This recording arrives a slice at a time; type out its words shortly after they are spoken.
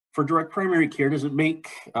For direct primary care, does it make,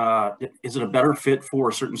 is it a better fit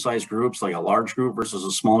for certain size groups, like a large group versus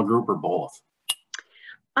a small group, or both?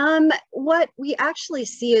 What we actually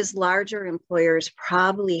see is larger employers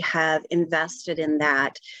probably have invested in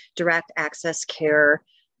that direct access care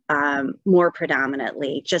more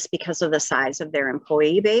predominantly just because of the size of their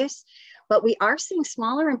employee base. But we are seeing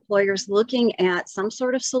smaller employers looking at some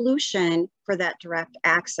sort of solution for that direct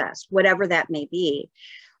access, whatever that may be.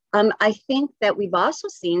 I think that we've also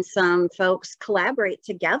seen some folks collaborate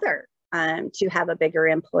together to have a bigger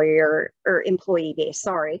employer or employee base,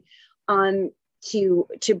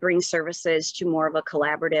 to bring services to more of a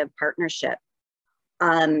collaborative partnership.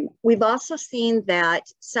 We've also seen that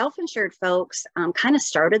self-insured folks kind of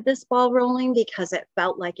started this ball rolling because it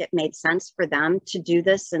felt like it made sense for them to do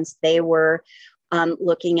this since they were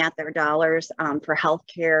looking at their dollars for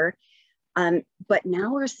healthcare. But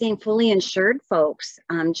now we're seeing fully insured folks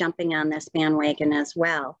jumping on this bandwagon as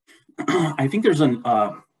well. I think there's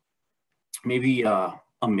maybe a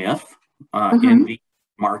myth in the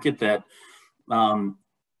market that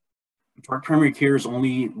direct primary care is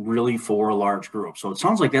only really for a large group. So it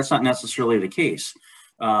sounds like that's not necessarily the case.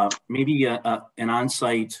 Maybe an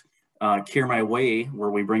on-site Care My Way,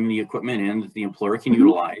 where we bring the equipment in that the employer can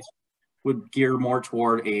utilize, would gear more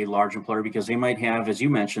toward a large employer because they might have, as you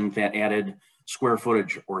mentioned, that added square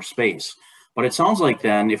footage or space. But it sounds like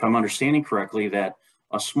then, if I'm understanding correctly, that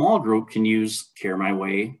a small group can use Care My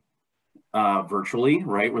Way virtually,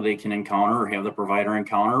 right, where they can encounter or have the provider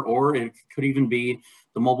encounter, or it could even be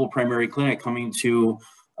the mobile primary clinic coming to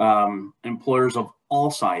employers of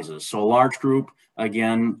all sizes. So a large group,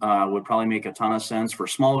 again, would probably make a ton of sense. For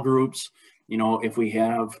small groups, you know, if we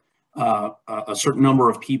have a certain number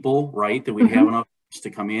of people, right, that we have enough to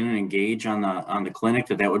come in and engage on the clinic,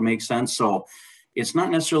 that would make sense. So it's not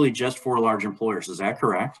necessarily just for large employers. Is that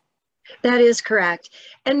correct? That is correct.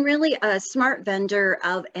 And really, a smart vendor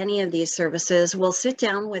of any of these services will sit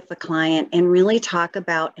down with the client and really talk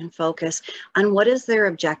about and focus on what is their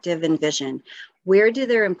objective and vision. Where do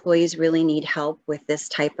their employees really need help with this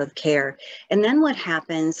type of care? And then what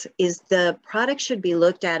happens is the product should be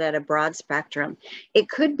looked at a broad spectrum. It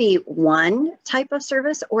could be one type of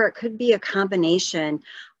service, or it could be a combination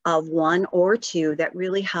of one or two that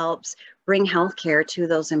really helps bring healthcare to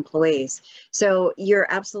those employees. So you're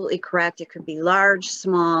absolutely correct. It could be large,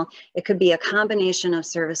 small. It could be a combination of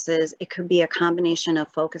services. It could be a combination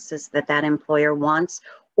of focuses that that employer wants,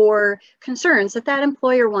 or concerns that that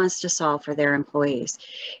employer wants to solve for their employees.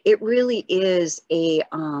 It really is a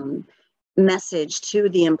message to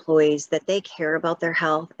the employees that they care about their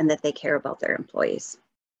health and that they care about their employees.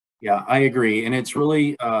 Yeah, I agree. And it's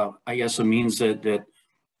really, I guess, a means that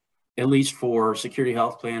at least for Security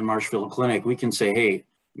Health Plan Marshfield Clinic, we can say, hey,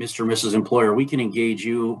 Mr. and Mrs. Employer, we can engage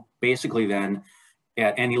you basically then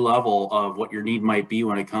at any level of what your need might be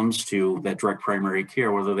when it comes to that direct primary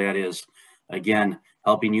care, whether that is, again,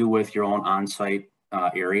 helping you with your own on-site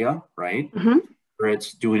area, right? Or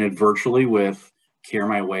it's doing it virtually with Care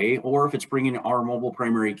My Way, or if it's bringing our mobile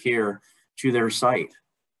primary care to their site,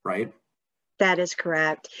 right? That is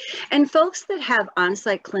correct. And folks that have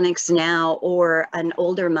on-site clinics now, or an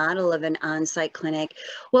older model of an on-site clinic,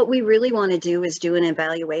 what we really want to do is do an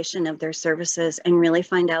evaluation of their services and really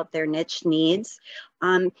find out their niche needs.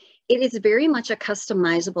 It is very much a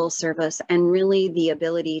customizable service, and really the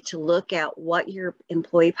ability to look at what your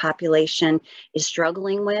employee population is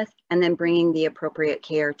struggling with and then bringing the appropriate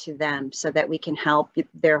care to them so that we can help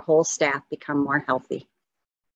their whole staff become more healthy.